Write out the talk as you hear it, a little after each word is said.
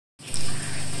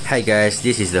Hi guys,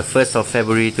 this is the 1st of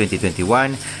February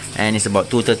 2021 and it's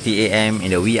about 2:30 AM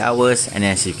in the wee hours, and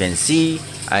as you can see,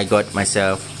 I got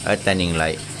myself a tanning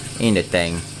light in the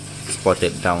tank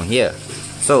spotted down here.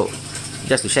 So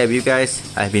just to share with you guys,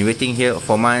 I've been waiting here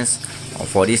for months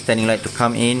for this tanning light to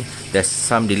come in. There's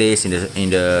some delays in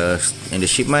the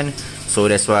shipment, so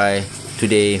that's why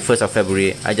today, 1st of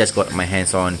February, I just got my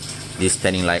hands on this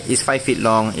tanning light. It's 5 feet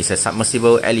long. It's a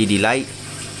submersible LED light,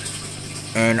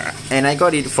 and I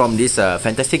got it from this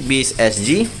Fantastic Beasts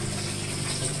SG.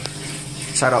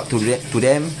 Shout out to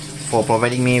them for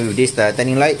providing me with this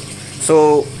tanning light.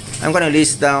 So I'm gonna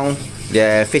list down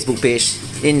their Facebook page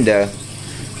in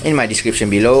my description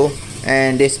below,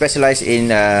 and they specialize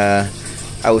in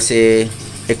I would say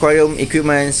aquarium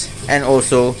equipments and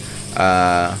also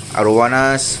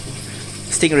arowanas,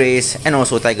 stingrays, and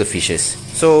also tiger fishes.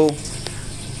 So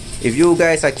if you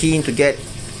guys are keen to get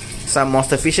some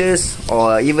monster fishes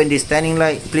or even this tanning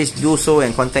light, please do so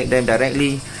and contact them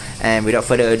directly. And without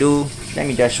further ado, let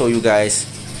me just show you guys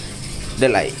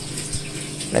the light.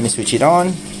 Let me switch it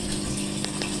on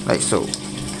like so.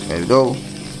 There we go.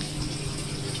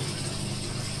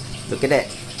 Look at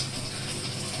that.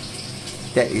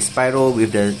 That is Spyro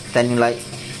with the tanning light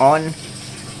on,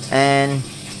 and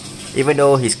even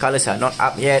though his colors are not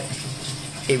up yet,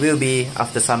 it will be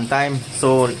after some time.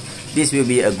 So this will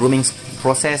be a grooming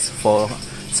process for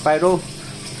Spyro.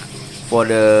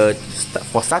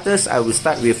 For starters, I will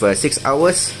start with 6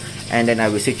 hours, and then I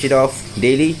will switch it off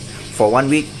daily for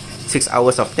 1 week. 6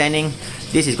 hours of tanning.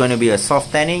 This is going to be a soft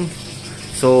tanning,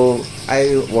 so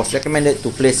I was recommended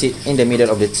to place it in the middle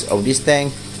of this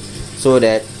tank so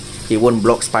that it won't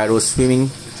block Spyro's swimming.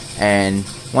 And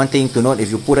one thing to note, if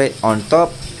you put it on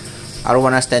top,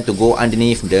 arowanas tend to go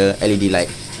underneath the LED light,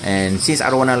 and since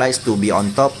arowana likes to be on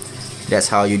top, that's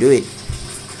how you do it.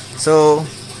 So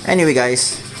anyway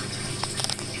guys,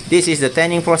 this is the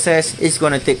tanning process. It's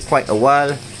gonna take quite a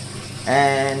while,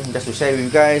 and just to share with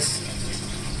you guys,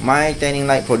 my tanning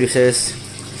light produces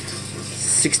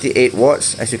 68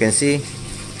 watts, as you can see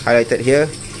highlighted here.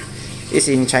 It's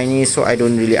in Chinese, so I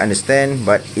don't really understand,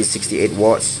 but it's 68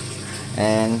 watts.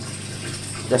 And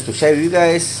just to share with you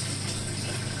guys,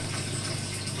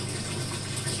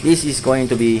 this is going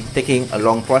to be taking a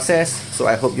long process, so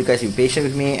I hope you guys will be patient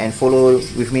with me and follow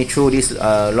with me through this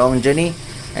long journey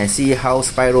and see how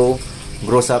Spyro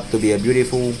grows up to be a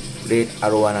beautiful red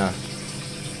arowana.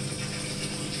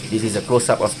 This is a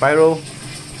close-up of Spyro.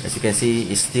 As you can see,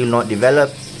 it's still not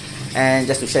developed. And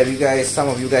just to share with you guys, some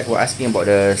of you guys were asking about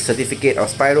the certificate of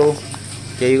Spyro.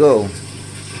 Here you go.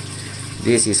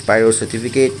 This is Spyro's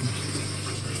certificate.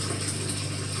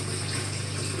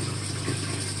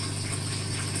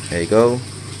 There you go.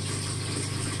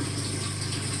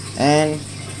 And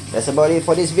that's about it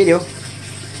for this video.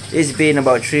 It's been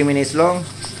about 3 minutes long.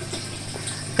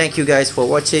 Thank you guys for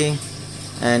watching,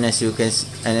 and as you can,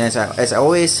 and as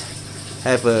always,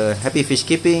 have a happy fish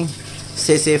keeping,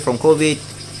 stay safe from COVID,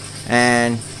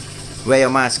 and wear your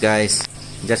mask guys.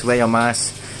 Just wear your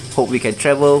mask. Hope we can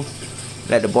travel,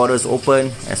 let the borders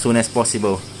open as soon as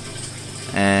possible,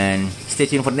 and stay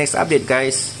tuned for the next update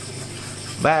guys.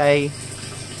 Bye.